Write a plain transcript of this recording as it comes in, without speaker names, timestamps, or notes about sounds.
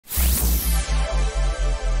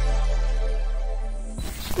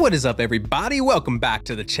What is up, everybody? Welcome back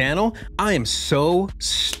to the channel. I am so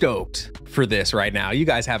stoked for this right now. You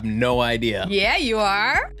guys have no idea. Yeah, you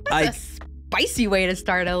are. That's a spicy way to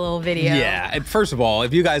start a little video. Yeah, and first of all,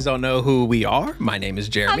 if you guys don't know who we are, my name is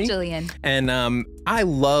Jeremy. I'm Jillian. And I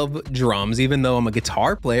love drums, even though I'm a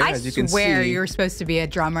guitar player, as you can see. I swear you were supposed to be a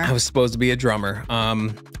drummer. I was supposed to be a drummer.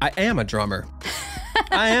 I am a drummer.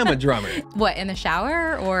 I am a drummer. What, in the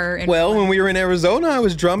shower or in Well, when we were in Arizona, I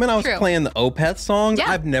was drumming. I was playing the Opeth songs. Yeah.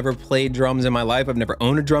 I've never played drums in my life. I've never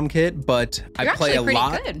owned a drum kit, but I play a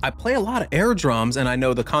lot. I play a lot of air drums and I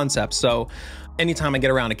know the concept. So anytime I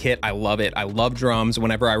get around a kit, I love it. I love drums.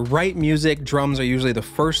 Whenever I write music, drums are usually the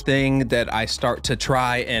first thing that I start to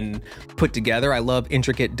try and put together. I love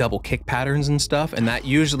intricate double kick patterns and stuff, and that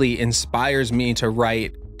usually inspires me to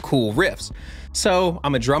write cool riffs. So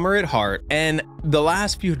I'm a drummer at heart, and the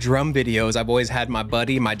last few drum videos, I've always had my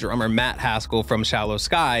buddy, my drummer, Matt Haskell from Shallow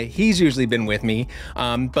Sky. He's usually been with me,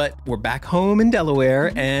 but we're back home in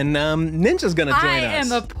Delaware, and Ninja's gonna join us. I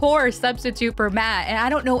am a poor substitute for Matt, and I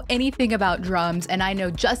don't know anything about drums, and I know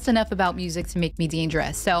just enough about music to make me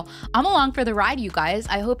dangerous. So I'm along for the ride, you guys.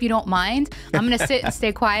 I hope you don't mind. I'm gonna sit and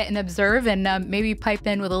stay quiet and observe, and maybe pipe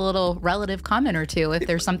in with a little relative comment or two if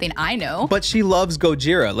there's something I know. But she loves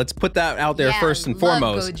Gojira. Let's put that out there first and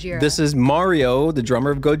foremost. Gojira. This is Mario, the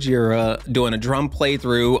drummer of Gojira, doing a drum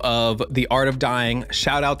playthrough of The Art of Dying.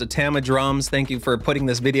 Shout out to TAMADrums. Thank you for putting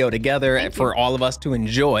this video together for all of us to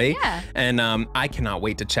enjoy. Yeah. And I cannot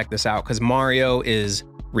wait to check this out because Mario is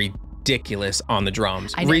ridiculous on the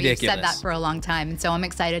drums. I know you've said that for a long time, and so I'm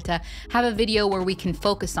excited to have a video where we can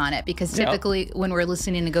focus on it, because typically when we're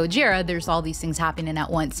listening to Gojira, there's all these things happening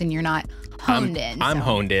at once and you're not honed in. I'm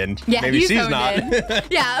honed in. Yeah, maybe she's not.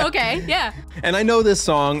 Yeah, okay, yeah. And I know this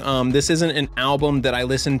song, this isn't an album that I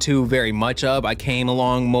listen to very much of. I came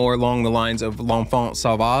along more along the lines of L'Enfant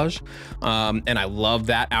Sauvage, and I love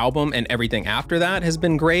that album, and everything after that has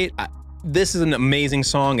been great. This is an amazing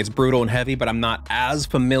song. It's brutal and heavy, but I'm not as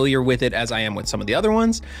familiar with it as I am with some of the other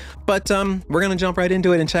ones. But we're gonna jump right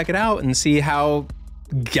into it and check it out and see how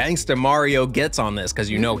gangsta Mario gets on this, because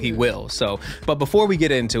you know he will. So, but before we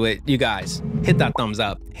get into it, you guys, hit that thumbs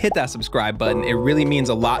up, hit that subscribe button. It really means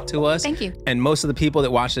a lot to us. Thank you. And most of the people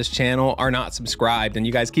that watch this channel are not subscribed, and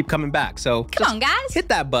you guys keep coming back. So come on, guys, hit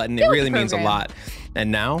that button. It really means a lot.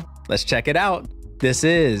 And now let's check it out. This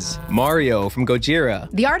is Mario from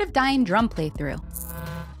Gojira. The Art of Dying drum playthrough.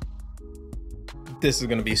 This is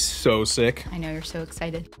gonna be so sick. I know, you're so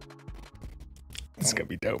excited. It's gonna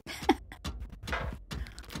be dope.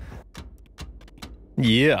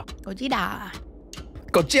 Yeah. Gojira.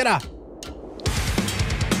 Gojira.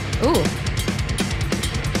 Ooh.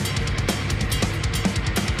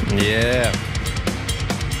 Yeah.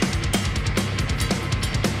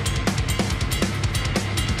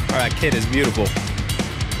 Oh, that kid is beautiful.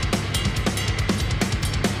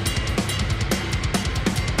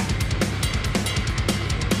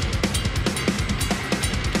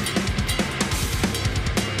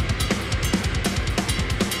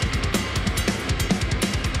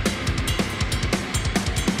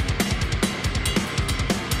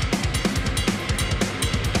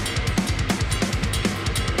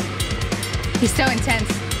 He's so intense.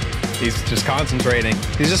 He's just concentrating.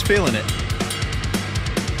 He's just feeling it.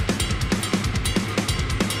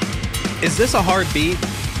 Is this a hard beat?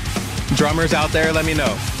 Drummers out there, let me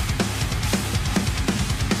know.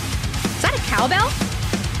 Is that a cowbell?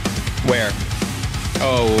 Where?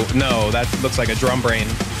 Oh, no, that looks like a drum brain.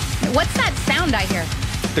 What's that sound I hear?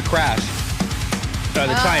 The crash. The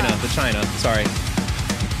China, sorry.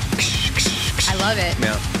 I love it.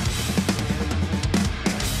 Yeah.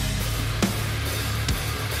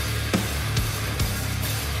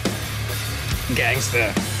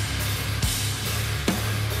 Gangsta.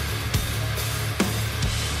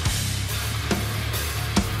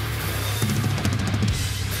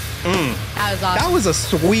 That was awesome. That was a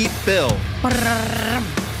sweet fill.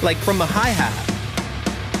 Like from the hi-hat.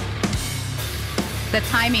 The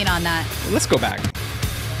timing on that. Let's go back.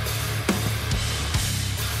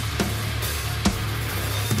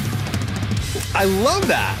 I love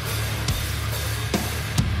that.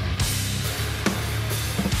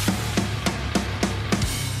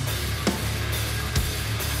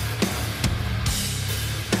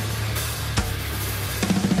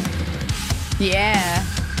 Yeah.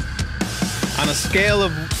 On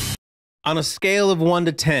a scale of 1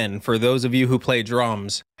 to 10, for those of you who play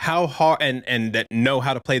drums, how hard and that know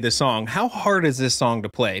how to play this song, how hard is this song to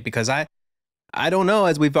play? Because I don't know,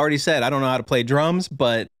 as we've already said, I don't know how to play drums,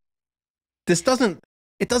 but this doesn't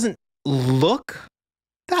look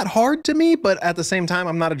that hard to me, but at the same time,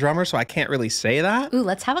 I'm not a drummer, so I can't really say that. Ooh,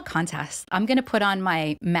 let's have a contest. I'm going to put on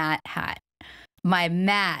my Matt hat. My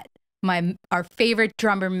Matt, our favorite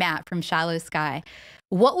drummer, Matt from Shallow Sky.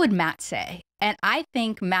 What would Matt say? And I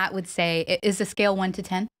think Matt would say, is the scale 1 to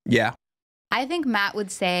 10? Yeah. I think Matt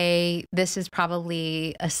would say this is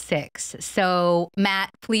probably a 6. So Matt,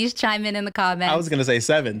 please chime in the comments. I was going to say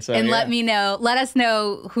 7. So and let us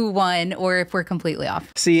know who won or if we're completely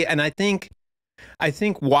off. See, and I think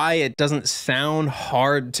why it doesn't sound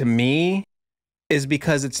hard to me is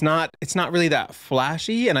because it's not really that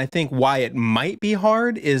flashy. And I think why it might be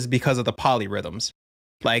hard is because of the polyrhythms.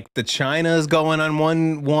 Like the China's going on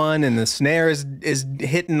one and the snare is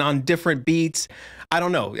hitting on different beats. I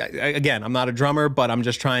don't know. Again, I'm not a drummer, but I'm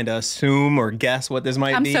just trying to assume or guess what this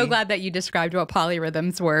might be. I'm so glad that you described what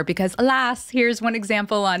polyrhythms were, because alas, here's one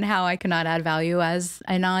example on how I cannot add value as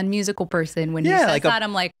a non-musical person. When he says like that,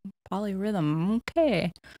 I'm like, polyrhythm,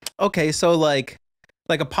 okay. Okay, so like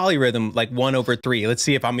a polyrhythm, like 1/3. Let's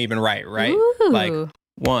see if I'm even right? Ooh. Like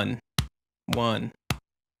 1, 1.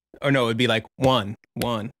 Or no, it'd be like 1,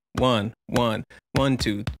 1, 1, 1, 1,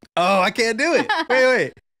 2. Oh, I can't do it.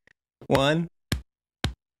 Wait. 1.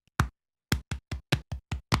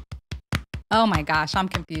 Oh my gosh, I'm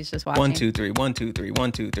confused just watching. 1, 2, 3, 1, 2, 3,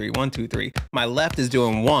 1, 2, 3, 1, 2, 3. My left is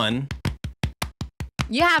doing 1.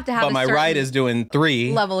 You have to have but my right is doing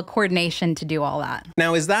 3. Level of coordination to do all that.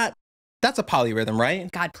 Now, that's a polyrhythm,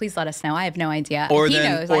 right? God, please let us know. I have no idea. Or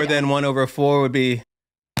then 1/4 would be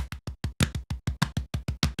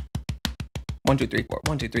 1, 2, 3, 4,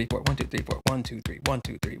 1, 2, 3, 4, 1, 2, 3, 4, 1, 2, 3, 1,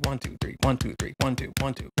 2, 3, 1, 2, 3, 1, 2, 3, 1, 2,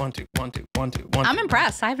 1, 2, 1, 2, 1, 2, 1, 2, 1, 2. I'm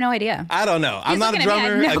impressed. I have no idea. I don't know. I'm not a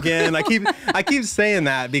drummer. Again, I keep saying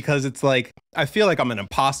that because it's like I feel like I'm an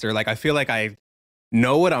imposter. Like I feel like I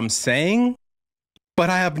know what I'm saying, but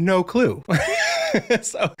I have no clue.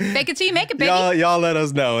 So fake it till you make it, baby. Y'all let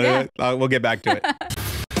us know. Yeah. We'll get back to it.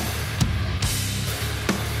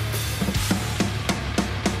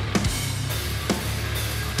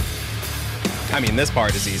 I mean, this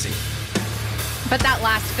part is easy. But that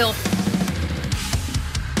last fill.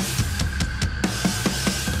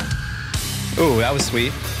 Ooh, that was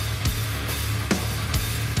sweet.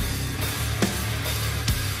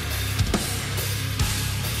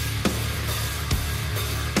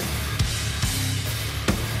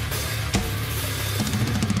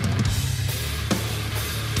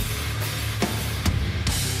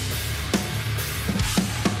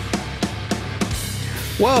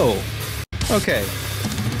 Whoa. Okay.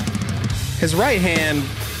 His right hand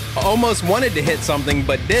almost wanted to hit something,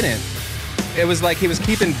 but didn't. It was like he was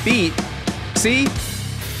keeping beat. See?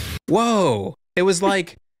 Whoa. It was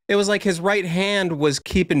like his right hand was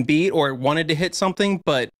keeping beat or wanted to hit something,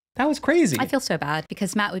 but that was crazy. I feel so bad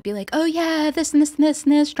because Matt would be like, oh yeah, this and this and this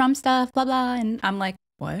and this, drum stuff, blah, blah. And I'm like,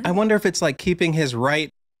 what? I wonder if it's like keeping his right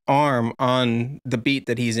arm on the beat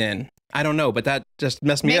that he's in. I don't know, but that just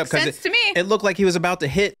messed me up because it looked like he was about to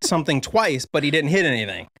hit something twice, but he didn't hit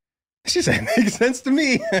anything. She said, makes sense to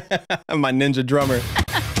me. I'm my ninja drummer.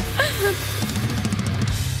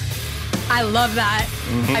 I love that.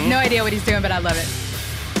 I have no idea what he's doing, but I love it.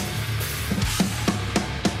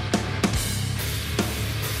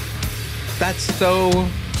 That's so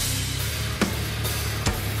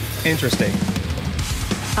interesting.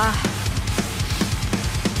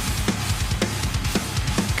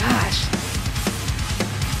 Gosh.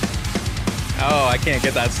 Oh, I can't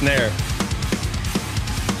get that snare.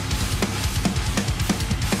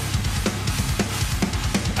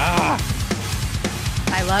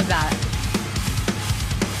 I love that.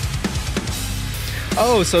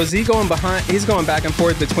 Oh, so is he going behind? He's going back and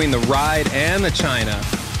forth between the ride and the China.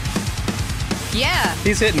 Yeah.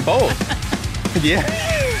 He's hitting both. Yeah.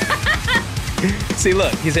 See,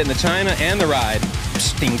 look, he's hitting the China and the ride.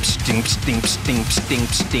 Sting, sting, sting, sting, sting,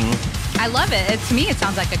 sting. I love it. To me, it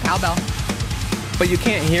sounds like a cowbell. But you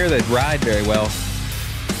can't hear the ride very well.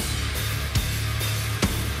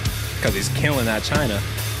 Because he's killing that China.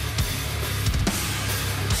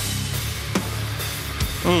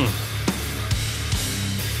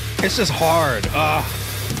 It's just hard. I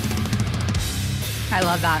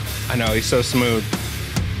love that. I know, he's so smooth.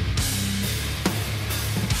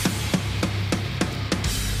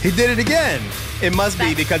 He did it again. It must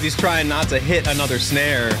be because he's trying not to hit another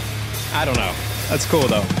snare. I don't know. That's cool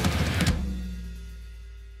though.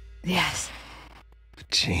 Yes.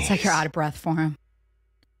 Jeez. It's like you're out of breath for him.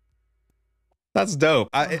 That's dope.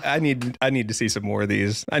 I need to see some more of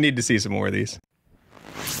these. I need to see some more of these.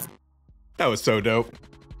 That was so dope.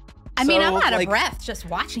 I mean, I'm out of breath just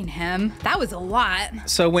watching him. That was a lot.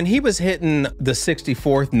 So when he was hitting the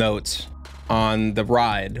 64th notes on the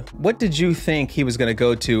ride. What did you think he was going to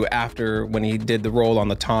go to after when he did the roll on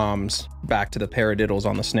the toms back to the paradiddles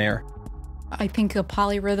on the snare? I think a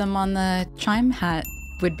polyrhythm on the chime hat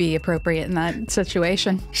would be appropriate in that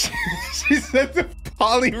situation. She said the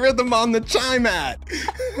polyrhythm on the chime hat.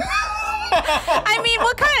 I mean,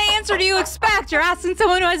 what kind of answer do you expect? You're asking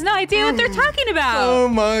someone who has no idea what they're talking about. Oh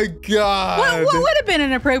my God. What would have been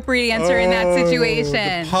an appropriate answer in that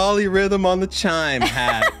situation? The polyrhythm on the chime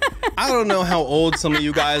hat. I don't know how old some of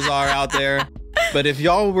you guys are out there, but if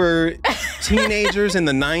y'all were teenagers in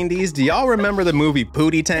the 90s, do y'all remember the movie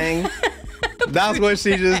Pootie Tang? That's what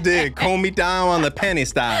she just did. Comb me down on the penny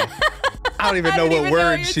style. I don't even know what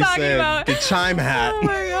word she said. About. The chime hat. Oh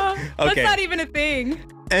my God. Okay. That's not even a thing.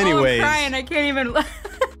 Anyways. Oh, I'm crying. I can't even.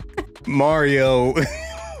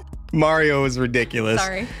 Mario is ridiculous.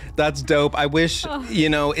 Sorry. That's dope. I wish, you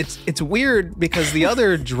know, it's weird because the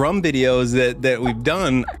other drum videos that we've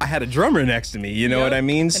done, I had a drummer next to me, you know what I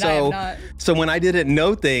mean? So when I didn't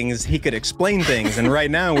know things, he could explain things. And right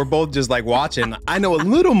now we're both just like watching. I know a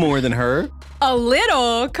little more than her. A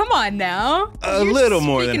little? Come on now. You're little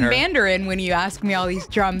more than her. Speaking Mandarin when you ask me all these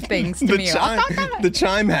drum things to me. The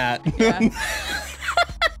chime hat. Yeah.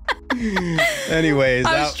 Anyways,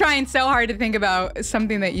 I was trying so hard to think about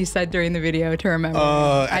something that you said during the video to remember.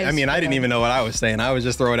 I mean, I didn't even know what I was saying. I was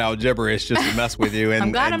just throwing out gibberish just to mess with you. And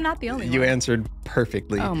I'm glad I'm not the only one. You answered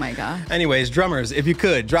perfectly. Oh my God. Anyways, drummers, if you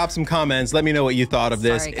could drop some comments, let me know what you thought of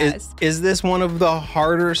this. Sorry, guys. Is this one of the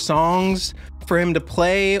harder songs for him to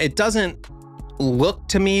play? It doesn't look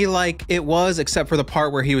to me like it was, except for the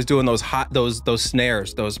part where he was doing those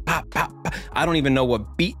snares, those pop pop pop. I don't even know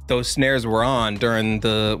what beat those snares were on during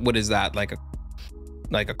the, what is that, like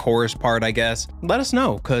a chorus part, I guess. Let us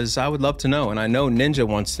know, because I would love to know, and I know Ninja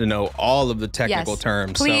wants to know all of the technical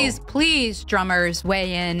terms. Please, drummers,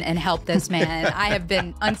 weigh in and help this man. I have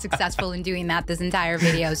been unsuccessful in doing that this entire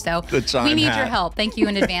video, so we need your help. Thank you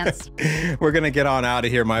in advance. We're gonna get on out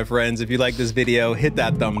of here, my friends. If you like this video, hit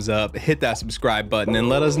that thumbs up, hit that subscribe button, and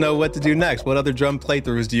let us know what to do next. What other drum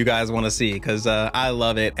playthroughs do you guys want to see? Because I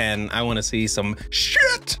love it, and I want to see some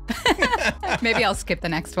shit. Maybe I'll skip the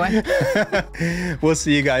next one. We'll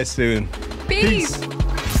see you guys soon. Peace.